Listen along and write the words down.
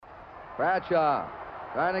Bradshaw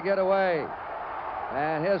trying to get away.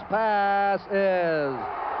 And his pass is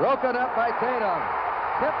broken up by Tatum.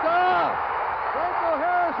 Tipped off. Franco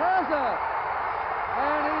Harris has it.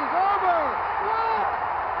 And he's over.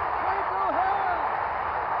 Franco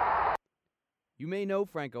Harris. You may know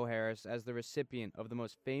Franco Harris as the recipient of the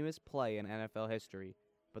most famous play in NFL history,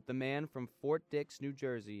 but the man from Fort Dix, New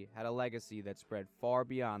Jersey, had a legacy that spread far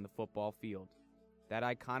beyond the football field. That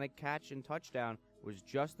iconic catch and touchdown was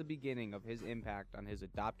just the beginning of his impact on his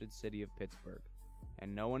adopted city of Pittsburgh.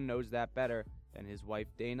 And no one knows that better than his wife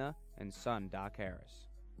Dana and son Doc Harris.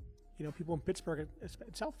 You know, people in Pittsburgh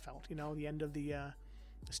itself felt, the end of the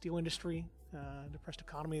steel industry, depressed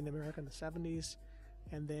economy in America in the 70s,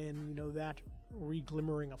 and then, that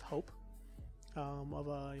re-glimmering of hope, of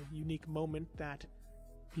a unique moment that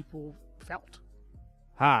people felt.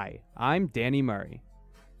 Hi, I'm Danny Murray.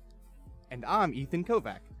 And I'm Ethan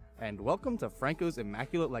Kovac, and welcome to Franco's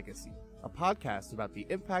Immaculate Legacy, a podcast about the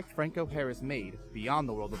impact Franco Harris made beyond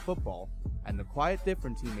the world of football and the quiet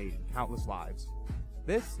difference he made in countless lives.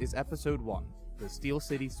 This is Episode 1, The Steel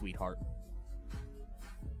City Sweetheart.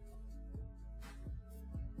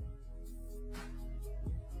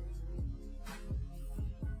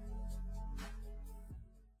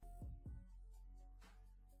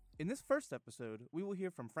 In this first episode, we will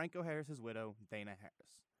hear from Franco Harris's widow, Dana Harris,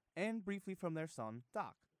 and briefly from their son,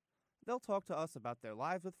 Doc. They'll talk to us about their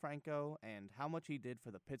lives with Franco and how much he did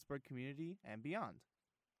for the Pittsburgh community and beyond.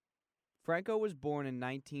 Franco was born in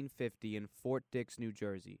 1950 in Fort Dix, New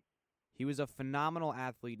Jersey. He was a phenomenal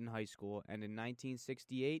athlete in high school, and in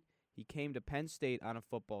 1968, he came to Penn State on a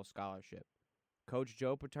football scholarship. Coach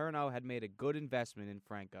Joe Paterno had made a good investment in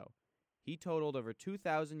Franco. He totaled over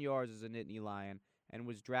 2,000 yards as a Nittany Lion and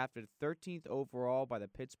was drafted 13th overall by the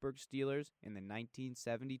Pittsburgh Steelers in the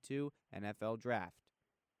 1972 NFL Draft.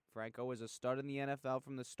 Franco was a stud in the NFL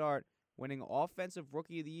from the start, winning Offensive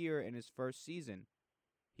Rookie of the Year in his first season.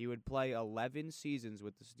 He would play 11 seasons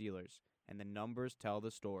with the Steelers, and the numbers tell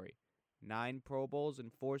the story. 9 Pro Bowls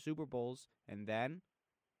and 4 Super Bowls, and then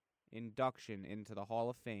induction into the Hall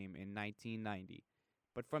of Fame in 1990.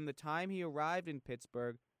 But from the time he arrived in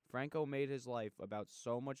Pittsburgh, Franco made his life about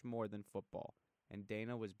so much more than football, and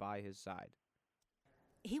Dana was by his side.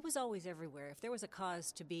 He was always everywhere. If there was a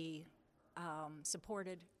cause to be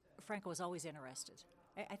supported, Franco was always interested.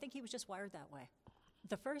 I think he was just wired that way.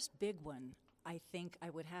 The first big one, I think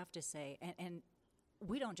I would have to say, and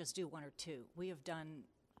we don't just do one or two. We have done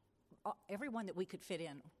every one that we could fit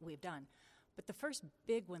in, we've done. But the first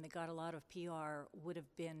big one that got a lot of PR would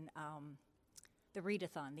have been the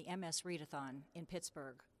readathon, the MS readathon in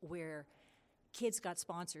Pittsburgh, where kids got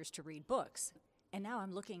sponsors to read books. And now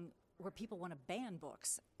I'm looking where people want to ban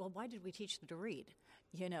books. Well, why did we teach them to read?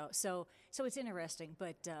 So it's interesting.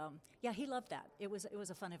 But yeah, he loved that. It was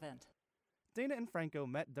a fun event. Dana and Franco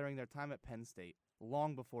met during their time at Penn State,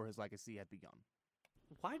 long before his legacy had begun.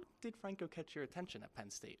 Why did Franco catch your attention at Penn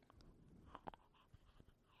State?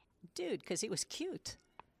 Dude, because he was cute.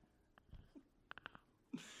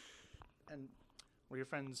 And were your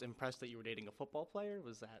friends impressed that you were dating a football player?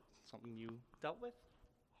 Was that something you dealt with?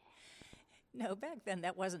 No, back then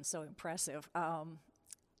that wasn't so impressive.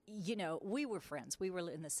 We were friends. We were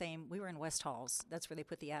in West Halls. That's where they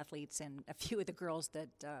put the athletes and a few of the girls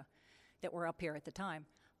that were up here at the time.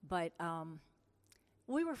 But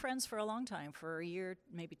we were friends for a long time, for a year,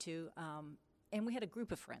 maybe two. And we had a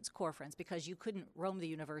group of friends, core friends, because you couldn't roam the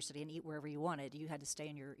university and eat wherever you wanted. You had to stay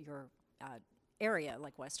in your area,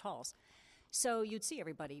 like West Halls. So you'd see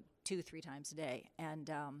everybody 2-3 times a day.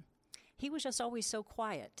 And he was just always so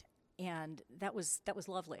quiet. And that was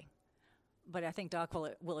lovely. But I think Doc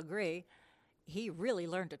will agree, he really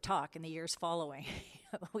learned to talk in the years following.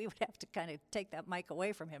 We would have to kind of take that mic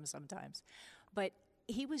away from him sometimes. But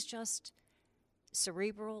he was just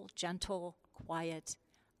cerebral, gentle, quiet,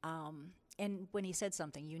 and when he said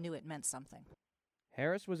something, you knew it meant something.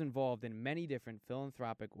 Harris was involved in many different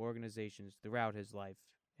philanthropic organizations throughout his life,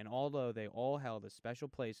 and although they all held a special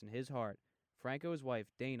place in his heart, Franco's wife,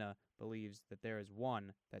 Dana, believes that there is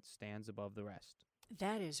one that stands above the rest.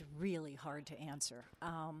 That is really hard to answer.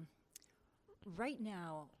 Right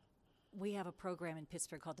now, we have a program in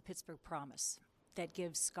Pittsburgh called the Pittsburgh Promise that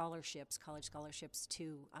gives scholarships, college scholarships,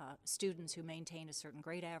 to students who maintain a certain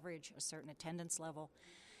grade average, a certain attendance level.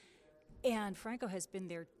 And Franco has been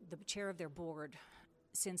the chair of their board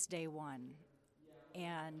since day one.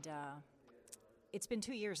 And it's been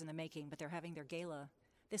 2 years in the making, but they're having their gala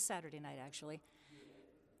this Saturday night, actually.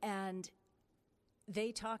 And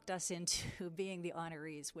they talked us into being the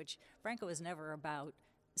honorees, which Franco is never about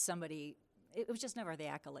somebody it was just never the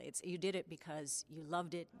accolades. You did it because you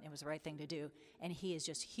loved it, it was the right thing to do, and he is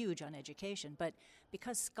just huge on education. But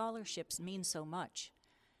because scholarships mean so much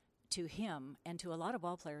to him and to a lot of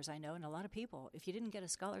ball players I know and a lot of people, if you didn't get a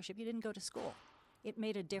scholarship, you didn't go to school. It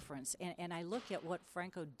made a difference. And I look at what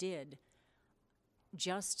Franco did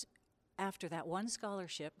just after that one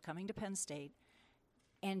scholarship, coming to Penn State,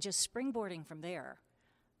 and just springboarding from there.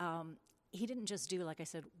 He didn't just do, like I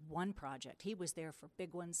said, one project. He was there for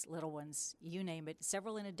big ones, little ones, you name it,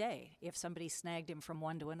 several in a day if somebody snagged him from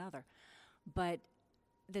one to another. But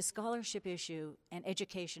the scholarship issue and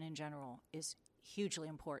education in general is hugely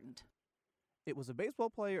important. It was a baseball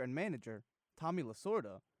player and manager, Tommy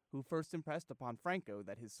Lasorda, who first impressed upon Franco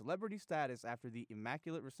that his celebrity status after the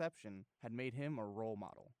Immaculate reception had made him a role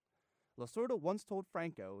model. Lasorda once told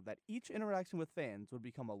Franco that each interaction with fans would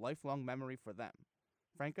become a lifelong memory for them.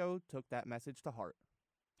 Franco took that message to heart.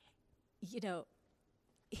 You know,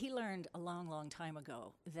 he learned a long, long time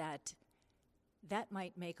ago that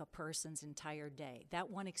might make a person's entire day,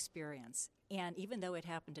 that one experience. And even though it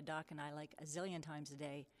happened to Doc and I like a zillion times a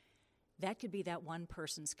day, that could be that one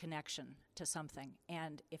person's connection to something.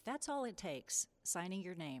 And if that's all it takes, signing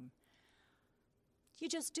your name, you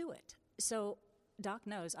just do it. So Doc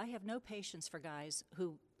knows I have no patience for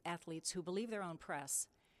athletes who believe their own press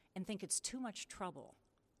and think it's too much trouble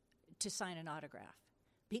to sign an autograph.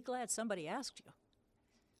 Be glad somebody asked you.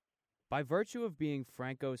 By virtue of being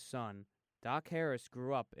Franco's son, Doc Harris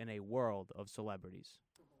grew up in a world of celebrities.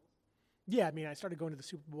 Yeah, I mean, I started going to the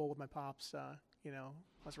Super Bowl with my pops. I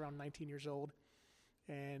was around 19 years old,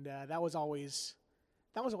 and that was always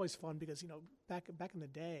fun because back in the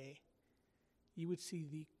day, you would see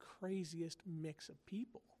the craziest mix of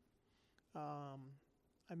people.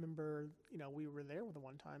 I remember, we were there with the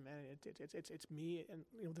one time, and it's me, and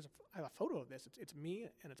I have a photo of this. It's me,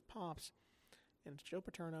 and it's Pops, and it's Joe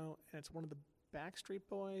Paterno, and it's one of the Backstreet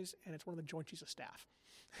Boys, and it's one of the Joint Chiefs of Staff,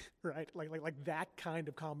 right? Like that kind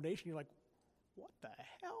of combination. You're like, what the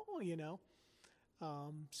hell,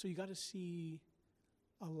 So you got to see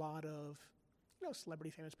a lot of, celebrity,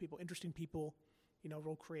 famous people, interesting people,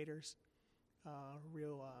 real creators,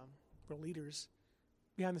 real leaders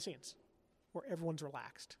behind the scenes, where everyone's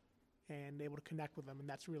relaxed and able to connect with them, and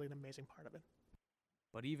that's really an amazing part of it.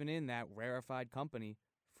 But even in that rarefied company,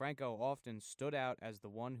 Franco often stood out as the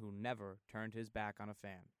one who never turned his back on a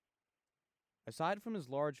fan. Aside from his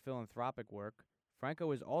large philanthropic work,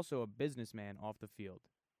 Franco is also a businessman off the field.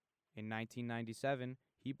 In 1997,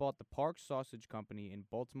 he bought the Parks Sausage Company in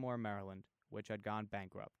Baltimore, Maryland, which had gone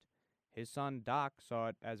bankrupt. His son Doc saw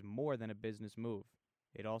it as more than a business move.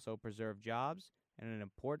 It also preserved jobs and an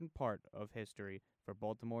important part of history for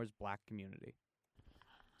Baltimore's black community.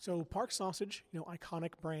 So Parks Sausage,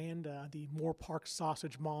 iconic brand, the More Parks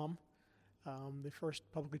Sausage Mom, the first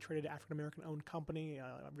publicly traded African-American owned company,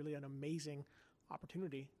 really an amazing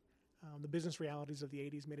opportunity. The business realities of the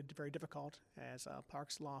 80s made it very difficult as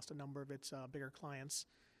Parks lost a number of its bigger clients.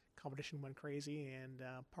 Competition went crazy, and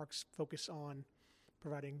Parks' focus on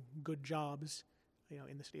providing good jobs,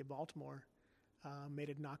 in the city of Baltimore, made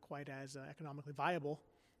it not quite as economically viable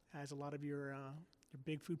as a lot of your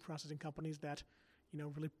big food processing companies that,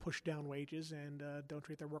 really push down wages and don't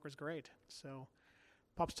treat their workers great. So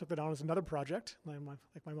Pops took that on as another project. Like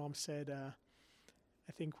my mom said,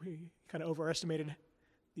 I think we kind of overestimated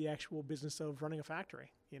the actual business of running a factory,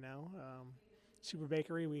 Super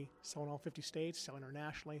Bakery, we sell in all 50 states, sell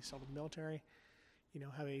internationally, sell to the military,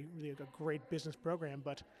 have a great business program.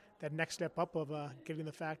 But that next step up of getting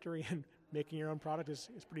the factory and making your own product is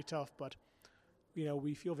pretty tough. But,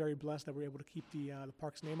 we feel very blessed that we're able to keep the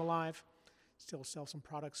Parks name alive, still sell some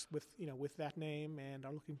products with that name, and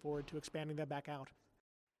are looking forward to expanding that back out.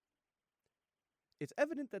 It's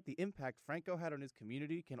evident that the impact Franco had on his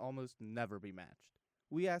community can almost never be matched.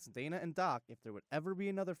 We asked Dana and Doc if there would ever be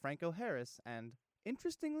another Franco Harris, and,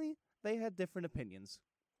 interestingly, they had different opinions.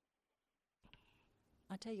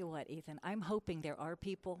 I'll tell you what, Ethan, I'm hoping there are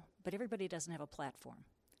people, but everybody doesn't have a platform.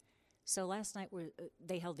 So last night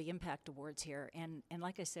they held the Impact Awards here, and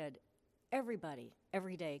like I said, everybody,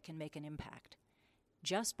 every day can make an impact.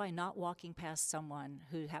 Just by not walking past someone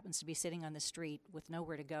who happens to be sitting on the street with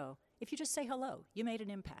nowhere to go, if you just say hello, you made an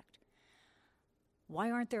impact.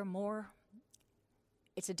 Why aren't there more?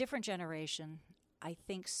 It's a different generation. I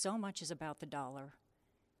think so much is about the dollar,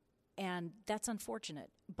 and that's unfortunate.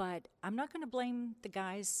 But I'm not going to blame the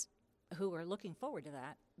guys who are looking forward to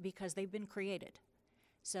that because they've been created.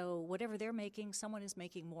 So whatever they're making, someone is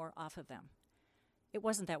making more off of them. It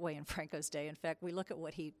wasn't that way in Franco's day. In fact, we look at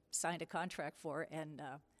what he signed a contract for, and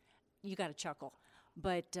you got to chuckle.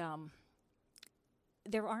 But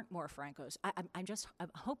there aren't more Francos. I'm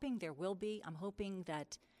hoping there will be. I'm hoping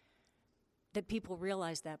that people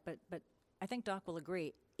realize that. But I think Doc will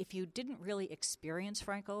agree. If you didn't really experience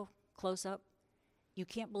Franco close up, you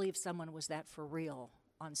can't believe someone was that for real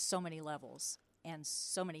on so many levels and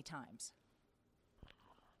so many times.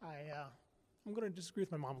 I'm going to disagree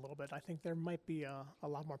with my mom a little bit. I think there might be a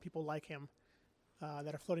lot more people like him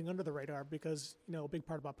that are floating under the radar because, a big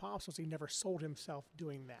part about Pops was he never sold himself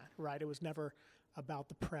doing that, right? It was never about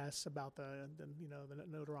the press, about the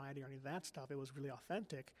notoriety or any of that stuff. It was really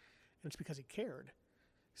authentic, and it's because he cared.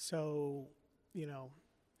 So,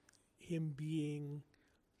 him being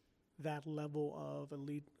that level of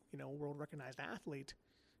elite, world-recognized athlete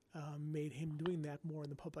made him doing that more in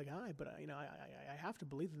the public eye. But, I have to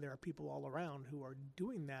believe that there are people all around who are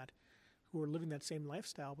doing that, who are living that same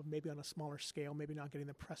lifestyle, but maybe on a smaller scale, maybe not getting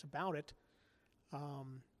the press about it,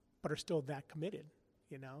 but are still that committed,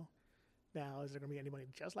 Now, is there going to be anybody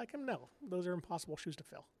just like him? No. Those are impossible shoes to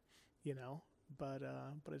fill, But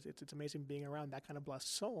it's amazing being around that kind of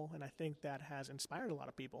blessed soul, and I think that has inspired a lot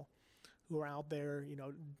of people who are out there,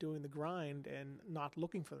 doing the grind and not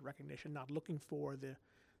looking for the recognition, not looking for the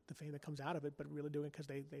fame that comes out of it, but really doing it because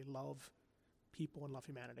they love people and love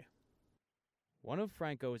humanity. One of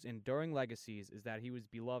Franco's enduring legacies is that he was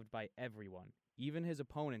beloved by everyone, even his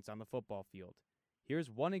opponents on the football field. Here's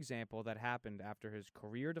one example that happened after his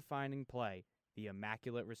career-defining play, the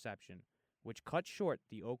Immaculate Reception, which cut short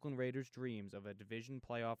the Oakland Raiders' dreams of a division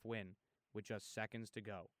playoff win with just seconds to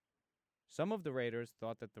go. Some of the Raiders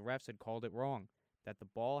thought that the refs had called it wrong, that the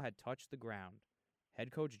ball had touched the ground.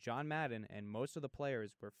 Head coach John Madden and most of the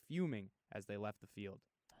players were fuming as they left the field.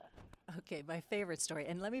 Okay, my favorite story,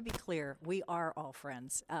 and let me be clear, we are all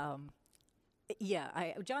friends. John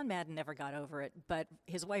Madden never got over it, but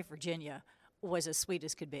his wife Virginia was as sweet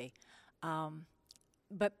as could be.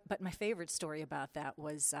 But my favorite story about that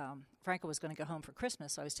was Franco was going to go home for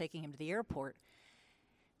Christmas, so I was taking him to the airport.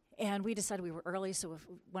 And we decided we were early, so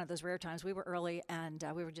one of those rare times we were early, and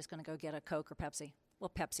we were just going to go get a Coke or Pepsi.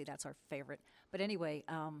 Well, Pepsi, that's our favorite. But anyway,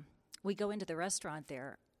 we go into the restaurant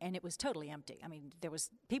there, and it was totally empty. I mean,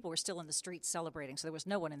 people were still in the streets celebrating, so there was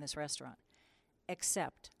no one in this restaurant,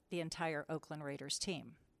 except the entire Oakland Raiders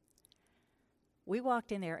team. We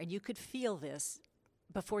walked in there, and you could feel this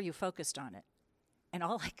before you focused on it. And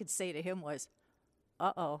all I could say to him was,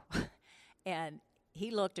 uh-oh. And he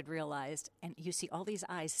looked and realized, and you see all these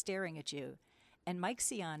eyes staring at you. And Mike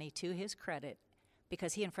Ciani, to his credit,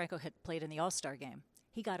 because he and Franco had played in the All-Star game,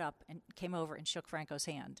 he got up and came over and shook Franco's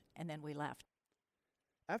hand, and then we left.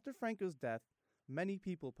 After Franco's death, many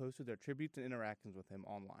people posted their tributes and interactions with him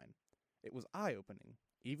online. It was eye-opening,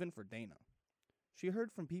 even for Dana. She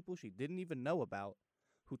heard from people she didn't even know about,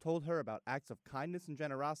 who told her about acts of kindness and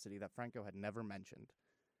generosity that Franco had never mentioned.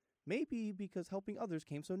 Maybe because helping others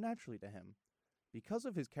came so naturally to him. Because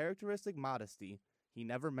of his characteristic modesty, he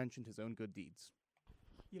never mentioned his own good deeds.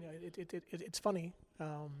 It's funny.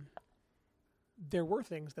 There were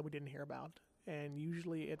things that we didn't hear about, and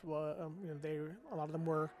usually it was a lot of them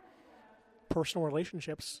were personal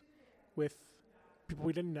relationships with people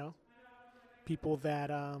we didn't know, people that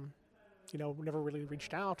never really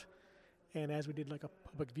reached out. And as we did like a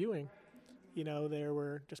public viewing, there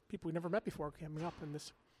were just people we never met before coming up, and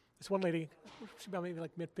this one lady, she's about maybe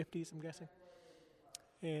like mid-50s, I'm guessing,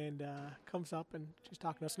 and comes up and she's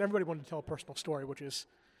talking to us, and everybody wanted to tell a personal story, which is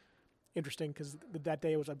interesting because that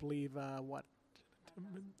day was, I believe,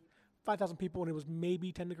 5,000 people, and it was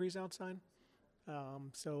maybe 10 degrees outside.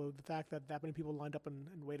 So the fact that many people lined up and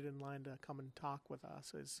waited in line to come and talk with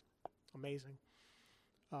us is amazing.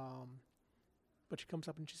 But she comes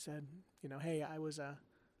up and she said, hey, I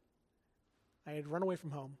had run away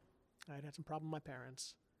from home. I had some problem with my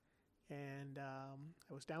parents. And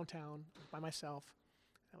I was downtown by myself.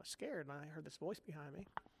 I was scared, and I heard this voice behind me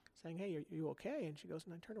saying, hey, are you okay? And she goes,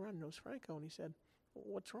 and I turned around and it was Franco. And he said, well,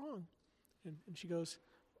 what's wrong? And she goes,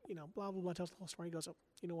 blah, blah, blah, tells the whole story. He goes, oh,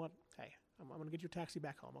 you know what? Hey, I'm going to get you a taxi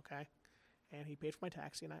back home, okay? And he paid for my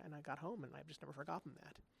taxi, and I got home, and I've just never forgotten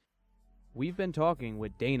that. We've been talking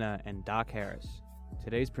with Dana and Doc Harris.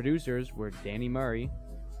 Today's producers were Danny Murray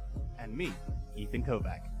And me, Ethan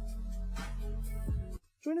Kovac.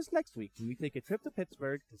 Join us next week when we take a trip to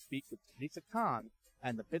Pittsburgh to speak with Teresa Khan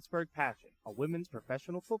and the Pittsburgh Passion, a women's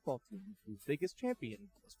professional football team whose biggest champion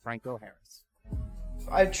was Franco Harris.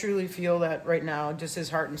 I truly feel that right now, just his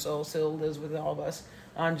heart and soul still lives with all of us.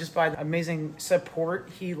 Just by the amazing support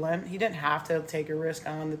he lent. He didn't have to take a risk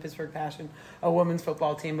on the Pittsburgh Passion, a women's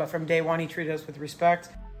football team, but from day one he treated us with respect.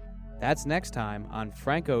 That's next time on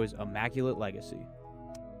Franco's Immaculate Legacy.